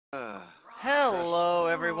Hello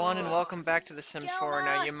everyone and welcome back to The Sims 4.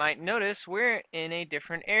 Now you might notice we're in a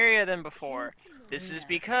different area than before. This is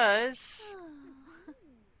because,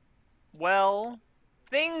 well,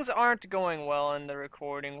 things aren't going well in the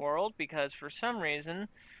recording world because for some reason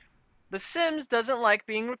The Sims doesn't like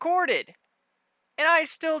being recorded. And I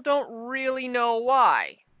still don't really know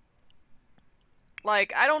why.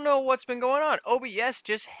 Like, I don't know what's been going on. OBS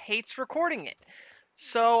just hates recording it.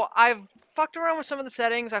 So I've fucked around with some of the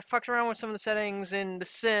settings. I've fucked around with some of the settings in The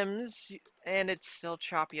Sims, and it's still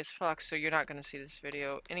choppy as fuck, so you're not going to see this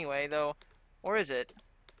video anyway, though. Or is it?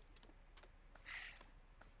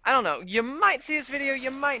 I don't know. You might see this video, you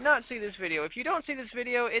might not see this video. If you don't see this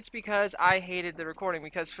video, it's because I hated the recording,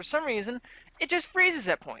 because for some reason, it just freezes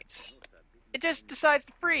at points. It just decides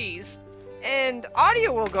to freeze, and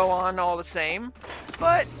audio will go on all the same,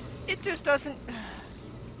 but it just doesn't...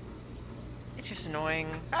 It's just annoying.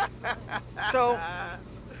 So,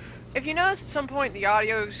 if you notice at some point the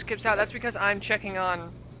audio skips out, that's because I'm checking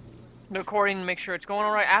on the recording to make sure it's going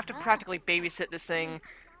alright. I have to practically babysit this thing.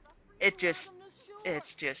 It's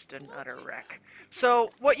just an utter wreck.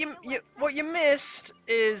 So, what you missed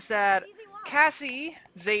is that Cassie,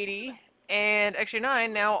 Zadie, and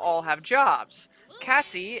XJ9 now all have jobs.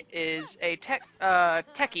 Cassie is a tech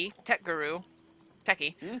guru,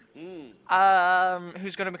 techie,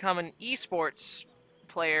 who's going to become an esports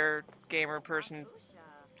player, gamer person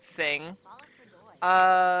thing.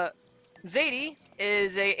 Zadie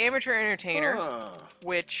is a amateur entertainer,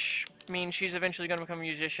 which means she's eventually going to become a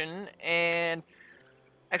musician, and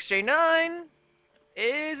XJ9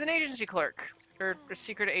 is an agency clerk, or a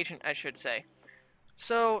secret agent, I should say.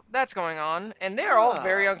 So that's going on, and they're all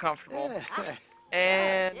very uncomfortable,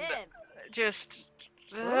 and just...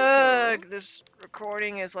 this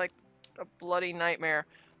recording is like a bloody nightmare.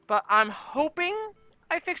 But I'm hoping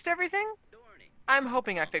I fixed everything. I'm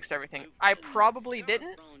hoping I fixed everything. I probably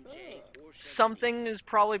didn't. Something is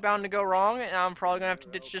probably bound to go wrong, and I'm probably going to have to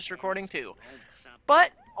ditch this recording too.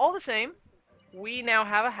 But, all the same, we now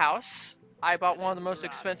have a house. I bought one of the most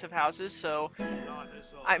expensive houses, so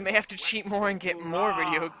I may have to cheat more and get more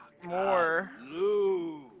more...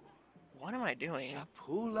 What am I doing?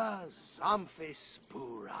 Shapula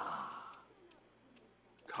Zamfispura.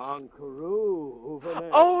 Conqueroo.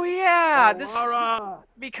 Oh yeah, this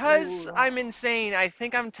because I'm insane. I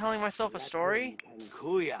think I'm telling myself a story.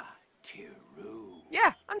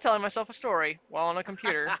 Yeah, I'm telling myself a story while on a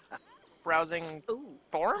computer, browsing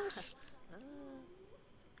forums.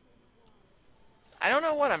 I don't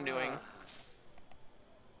know what I'm doing.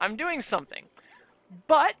 I'm doing something,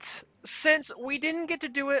 but since we didn't get to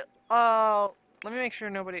do it. Let me make sure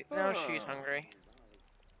nobody... No, she's hungry.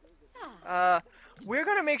 We're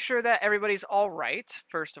gonna make sure that everybody's alright,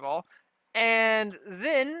 first of all. And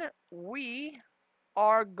then we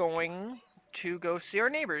are going to go see our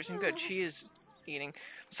neighbors. And good, she is eating.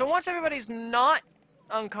 So once everybody's not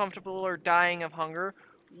uncomfortable or dying of hunger,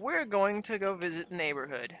 we're going to go visit the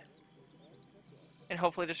neighborhood. And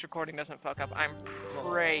hopefully this recording doesn't fuck up. I'm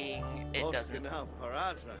praying it doesn't.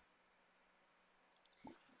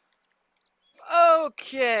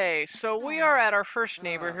 Okay, so we are at our first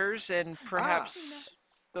neighbors, and perhaps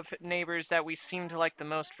the neighbors that we seem to like the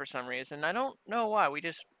most for some reason. I don't know why, we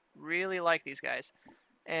just really like these guys.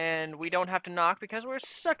 And we don't have to knock because we're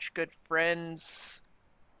such good friends.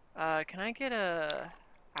 Can I get a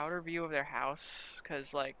outer view of their house?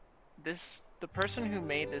 Because, like, the person who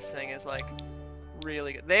made this thing is, like,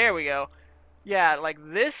 really good. There we go. Yeah, like,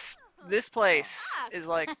 this place is,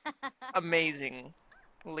 like, amazingly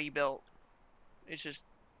built. It's just,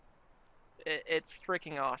 it's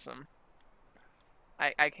freaking awesome.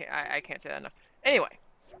 I can't say that enough. Anyway,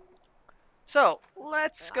 so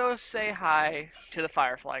let's go say hi to the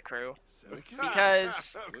Firefly crew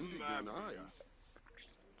because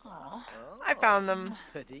I found them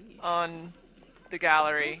on the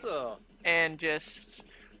gallery and just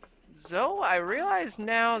Zoe. I realize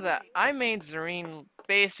now that I made Zareen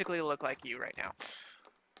basically look like you right now,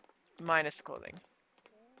 minus the clothing.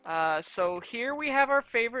 So here we have our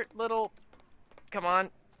favorite little, come on,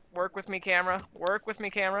 work with me camera, work with me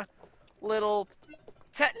camera, little,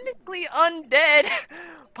 technically undead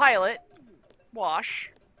pilot,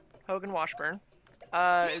 Hogan Washburn.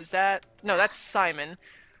 Is that, no, that's Simon,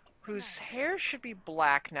 whose hair should be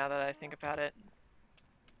black now that I think about it.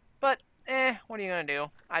 But, what are you gonna do?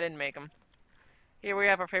 I didn't make him. Here we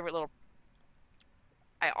have our favorite little,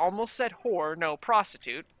 I almost said whore, no,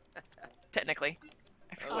 prostitute, technically.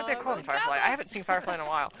 I forget what they're called in Firefly. I haven't seen Firefly in a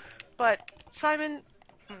while. But, Simon,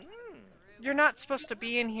 you're not supposed to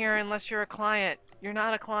be in here unless you're a client. You're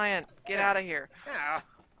not a client. Get out of here.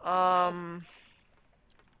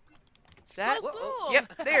 Is that? So.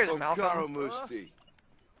 Yep, there's Malcolm. Musti.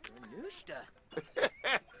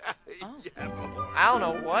 I don't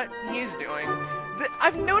know what he's doing.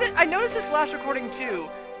 I noticed this last recording too.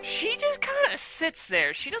 She just kind of sits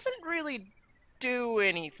there. She doesn't really do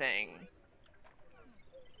anything.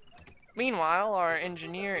 Meanwhile, our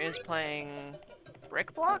engineer is playing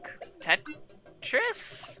Brick Block?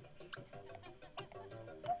 Tetris?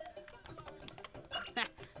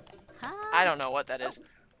 I don't know what that is.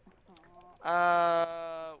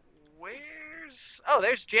 Where's... Oh,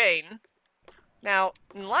 there's Jane. Now,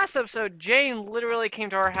 in the last episode, Jane literally came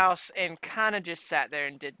to our house and kind of just sat there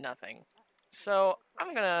and did nothing. So,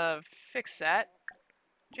 I'm gonna fix that.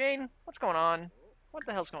 Jane, what's going on? What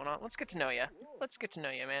the hell's going on? Let's get to know you. Let's get to know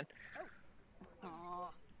you, man.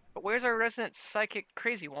 But where's our resident psychic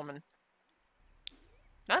crazy woman?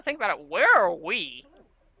 Now that I think about it, where are we?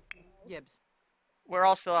 Yibs. We're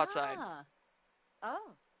all still outside. Ah.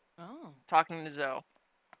 Oh. Oh. Talking to Zoe.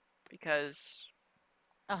 Because...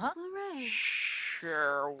 Uh-huh. All right.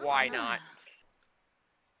 Sure, why not?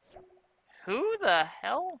 Who the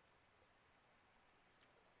hell?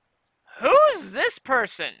 Who's this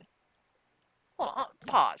person? Hold on,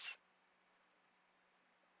 pause.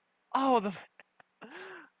 Oh, the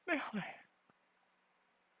mailman.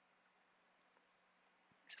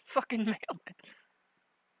 It's fucking mailman.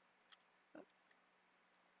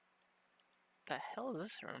 The hell is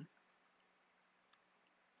this room?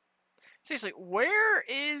 Seriously, where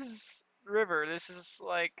is River? This is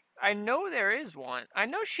like, I know there is one. I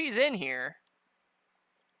know she's in here.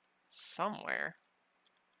 Somewhere.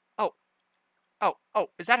 Oh. Oh,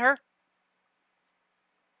 is that her?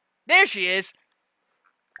 There she is!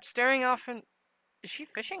 Staring off and... Is she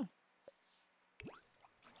fishing?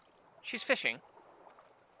 She's fishing.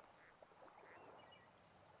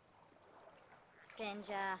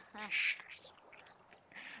 Benja.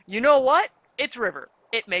 You know what? It's River.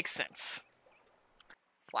 It makes sense.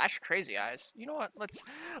 Flash crazy eyes. You know what? Let's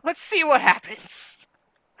see what happens.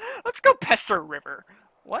 Let's go pester River.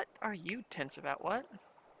 What are you tense about? What?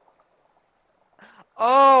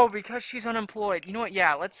 Oh, because she's unemployed. You know what?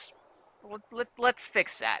 Yeah, let's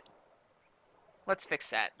fix that. Let's fix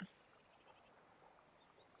that.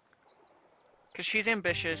 Because she's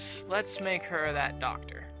ambitious. Let's make her that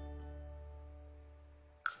doctor.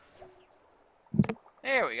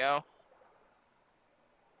 There we go.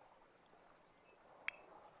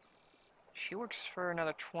 She works for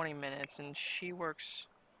another 20 minutes, and she works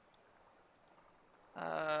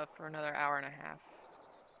for another hour and a half.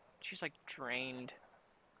 She's like drained.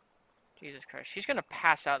 Jesus Christ. She's gonna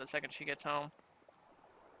pass out the second she gets home.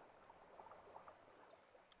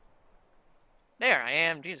 There I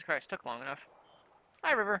am. Jesus Christ, took long enough.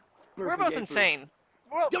 Hi, River. We're both insane.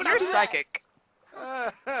 Well, you're psychic.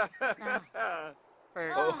 Or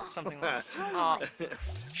something like that.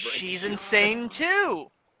 She's insane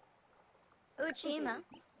too! Uchima.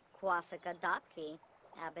 Kwafika Dopki.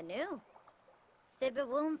 Abanu.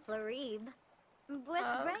 Sibawum Florib.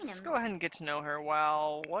 Let's go ahead and get to know her.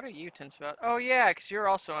 Well, what are you tense about? Oh yeah, because you're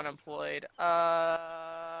also unemployed.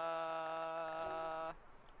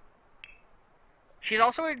 She's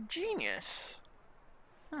also a genius.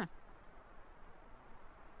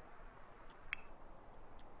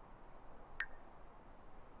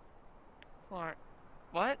 What?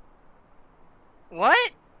 What?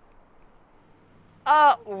 What?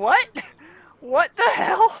 What? What the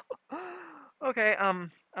hell? Okay,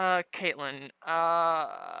 Caitlin,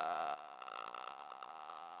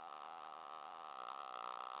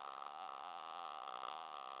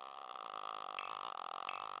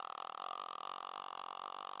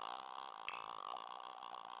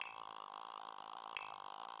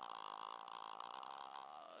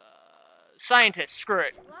 scientist, screw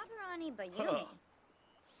it.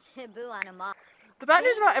 The bad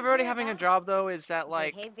news about everybody having a job, though, is that,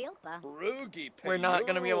 like, we're not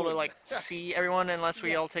going to be able to, like, see everyone unless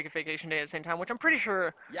we all take a vacation day at the same time, which I'm pretty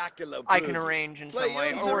sure I can arrange in some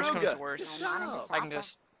way. Or worst comes to worst, I can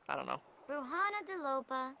just, I don't know. Bruhana de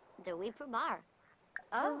Lopa de Wiprobar.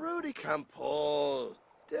 Rudy Campol.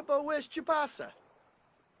 Debo West Chibasa.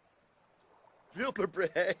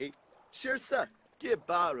 Vilperbre. Shirsa.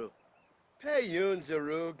 Gibaru. Payun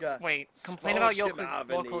Zaruga. Wait, complain about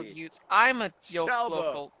local youths. I'm a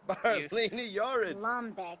local youth. Barlini Yorin.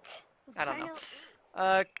 Lumbek. I don't know.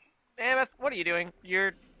 Annabeth, what are you doing?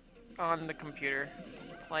 You're on the computer.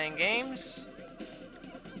 Playing games?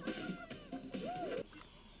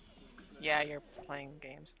 Yeah, you're playing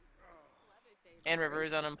games. And River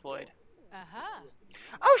is unemployed.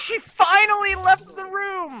 Oh, she finally left the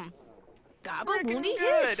room! Freaking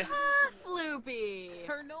good! Floopy.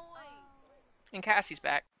 Turn away. And Cassie's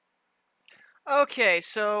back. Okay,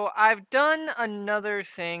 so I've done another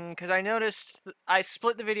thing because I noticed I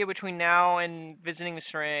split the video between now and visiting the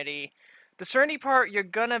Serenity. The Serenity part, you're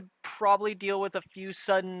gonna probably deal with a few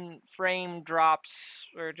sudden frame drops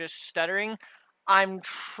or just stuttering. I'm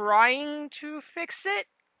trying to fix it.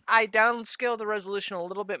 I downscale the resolution a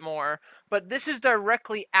little bit more, but this is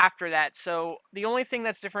directly after that. So the only thing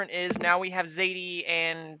that's different is now we have Zadie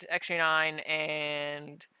and XJ9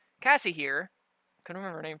 and Cassie here. Couldn't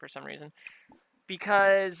remember her name for some reason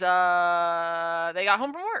because they got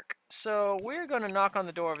home from work. So we're going to knock on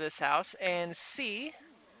the door of this house and see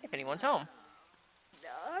if anyone's home.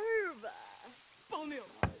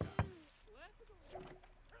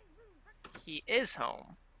 He is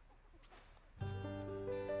home.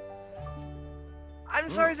 I'm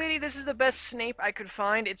sorry, Zadie, this is the best Snape I could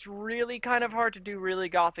find. It's really kind of hard to do really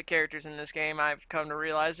gothic characters in this game, I've come to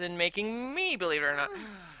realize, in making me, believe it or not.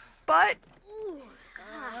 But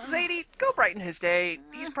Zadie, go brighten his day.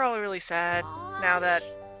 He's probably really sad now that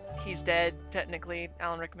he's dead, technically.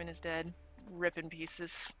 Alan Rickman is dead. Rip in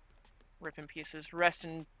pieces. Rip in pieces. Rest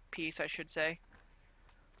in peace, I should say.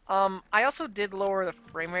 I also did lower the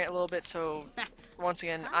frame rate a little bit, so once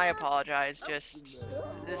again, I apologize. Just,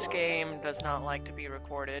 this game does not like to be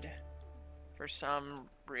recorded for some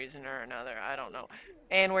reason or another. I don't know.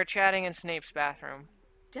 And we're chatting in Snape's bathroom.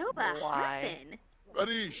 Doba Why?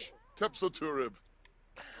 Radish, Tepsoturib.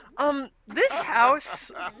 This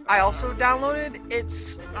house I also downloaded.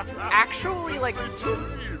 It's actually like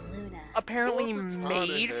apparently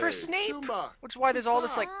made for Snape, which is why there's all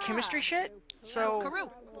this like chemistry shit. So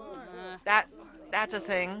that's a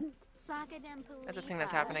thing. That's a thing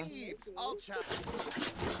that's happening. Oh,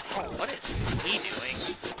 what is he doing?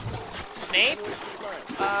 Snape?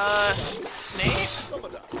 Snape?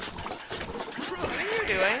 What are you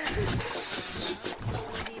doing?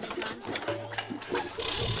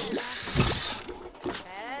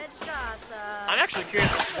 I'm actually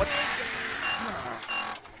curious what...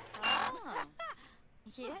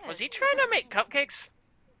 Was he trying to make cupcakes?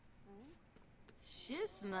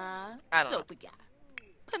 Shisna. I don't know.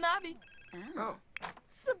 Panabi. Oh.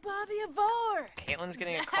 Sabavi Avor. Caitlin's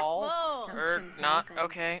getting a call? Or not?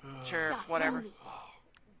 Okay, sure, whatever.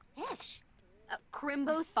 Ish.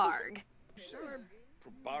 Crimbo Tharg.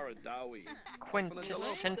 Probaradawi.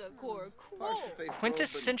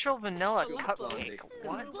 Quintessential vanilla cupcake.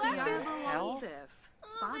 What the hell?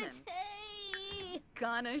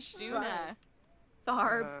 Ghana Shuna.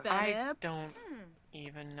 Thar I Benib. don't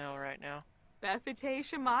even know right now. Befite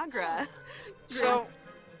Shamagra. So,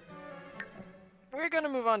 we're gonna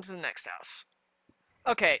move on to the next house.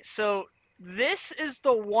 Okay, so this is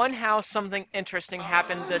the one house something interesting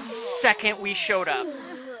happened the second we showed up.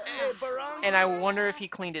 And I wonder if he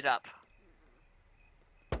cleaned it up.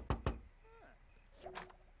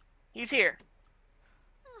 He's here.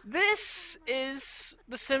 This is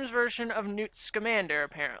the Sims version of Newt Scamander,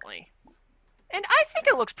 apparently. And I think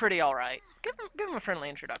it looks pretty alright. Give him a friendly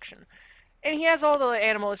introduction. And he has all the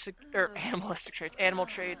animalistic traits, animal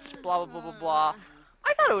traits, blah blah blah blah blah.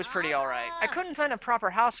 I thought it was pretty alright. I couldn't find a proper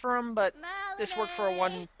house for him, but this worked for a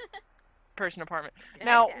one-person apartment.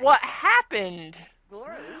 Now, what happened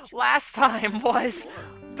last time was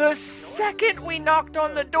the second we knocked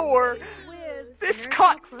on the door, this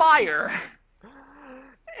caught fire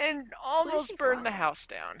and almost burned the house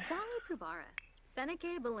down.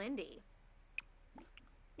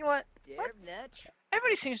 You know what?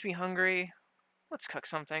 Everybody seems to be hungry. Let's cook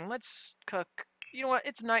something. Let's cook. You know what?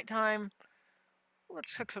 It's nighttime.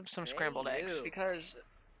 Let's cook some scrambled eggs because,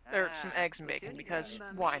 or some eggs and bacon because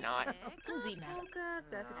why not?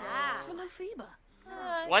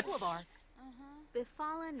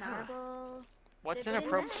 What's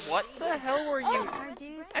inappropriate? What the hell were you?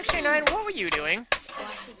 Actually, Nine, what were you doing?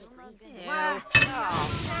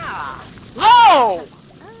 Oh!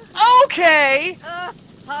 Okay!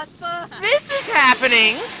 This is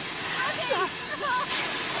happening!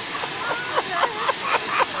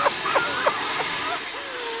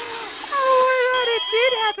 Oh my god, it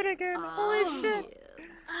did happen again! Holy shit!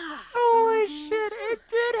 Holy shit, it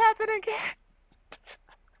did happen again!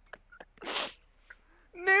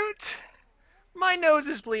 Newt! My nose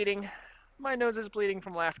is bleeding. My nose is bleeding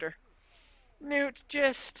from laughter. Newt,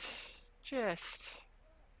 just...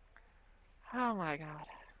 Oh my god.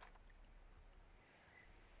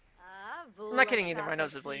 I'm not kidding either, my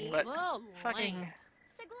nose is bleeding, but fucking...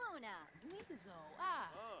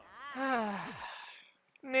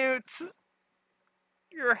 Newt,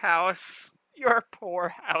 your house, your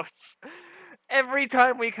poor house. Every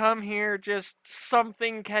time we come here, just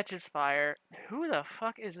something catches fire. Who the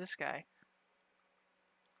fuck is this guy?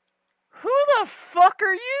 Who the fuck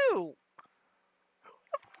are you?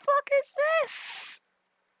 fuck is this?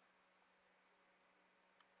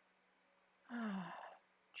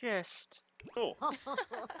 Just. Oh.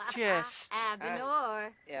 Just. Abenor.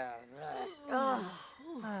 Yeah.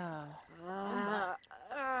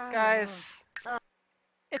 Guys,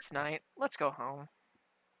 it's night. Let's go home.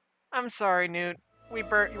 I'm sorry, Newt.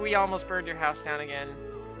 We almost burned your house down again.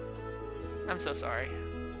 I'm so sorry.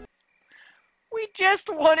 We just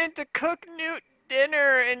wanted to cook Newt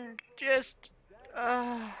dinner and just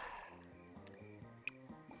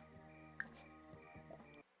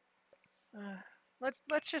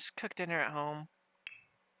let's just cook dinner at home.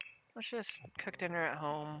 Let's just cook dinner at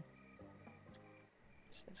home.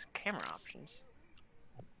 It's camera options.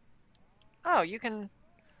 Oh, you can.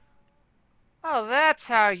 Oh, that's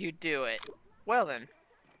how you do it. Well then.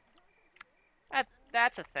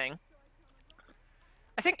 That's a thing.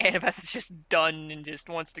 I think Annabeth is just done and just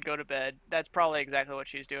wants to go to bed. That's probably exactly what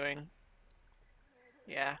she's doing.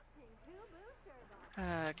 Yeah.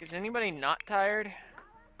 Is anybody not tired?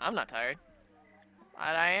 I'm not tired.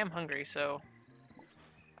 I am hungry, so...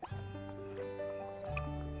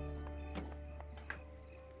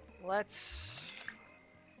 Let's...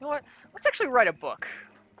 You know what? Let's actually write a book.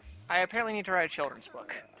 I apparently need to write a children's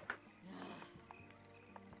book.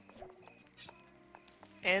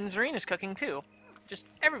 And Zarina's cooking too. Just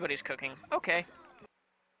everybody's cooking. Okay.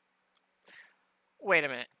 Wait a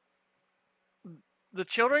minute. The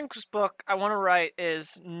children's book I want to write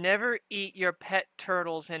is Never Eat Your Pet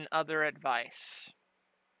Turtles and Other Advice.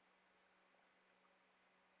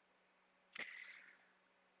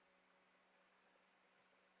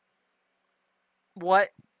 What?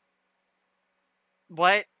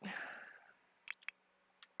 What?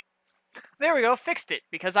 There we go, fixed it,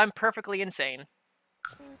 because I'm perfectly insane.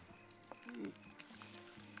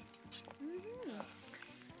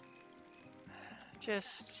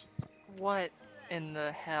 Just... what in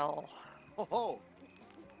the hell? Ho ho.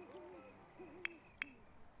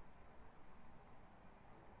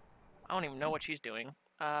 I don't even know what she's doing.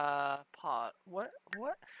 Pot. What?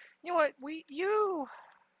 You know what?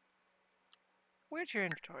 Where's your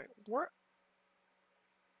inventory? Where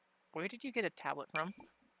did you get a tablet from?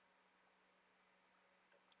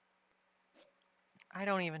 I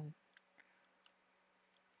don't even...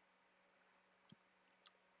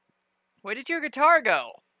 Where did your guitar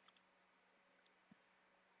go?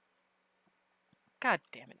 God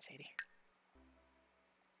damn it, Sadie.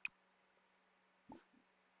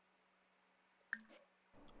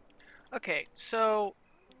 Okay, so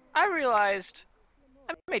I realized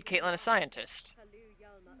I made Caitlin a scientist.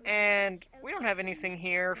 And we don't have anything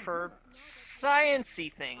here for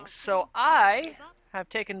science-y things. So I have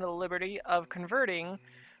taken the liberty of converting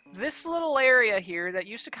this little area here that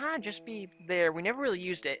used to kind of just be there, we never really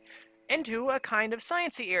used it, into a kind of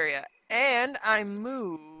science-y area. And I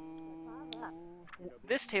moved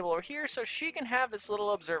this table over here so she can have this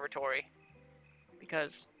little observatory.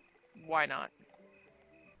 Because why not?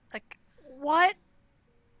 Like, what?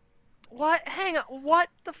 What? Hang on, what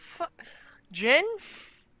the fuck? Jen?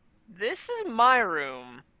 This is my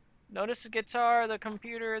room. Notice the guitar, the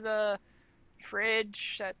computer, the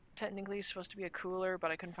fridge. That technically is supposed to be a cooler, but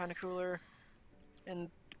I couldn't find a cooler. And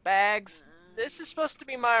bags. This is supposed to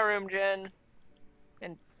be my room, Jen.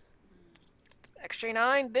 And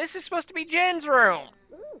XJ9, this is supposed to be Jen's room.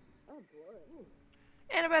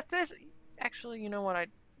 And about this, actually, you know what? I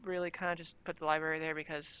really kind of just put the library there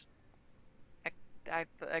because I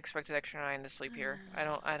expected XJ9 to sleep here. I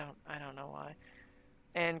don't know why.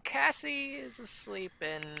 And Cassie is asleep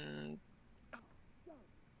in...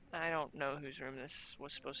 I don't know whose room this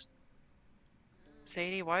was supposed to...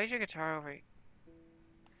 Sadie, why is your guitar over here?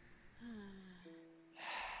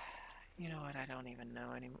 You know what? I don't even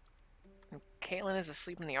know anymore. Caitlin is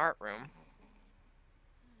asleep in the art room.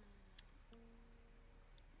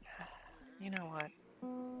 You know what?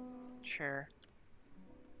 Sure.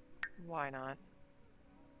 Why not?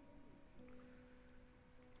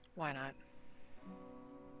 Why not?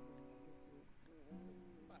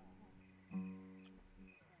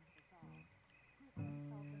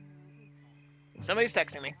 Somebody's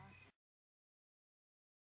texting me.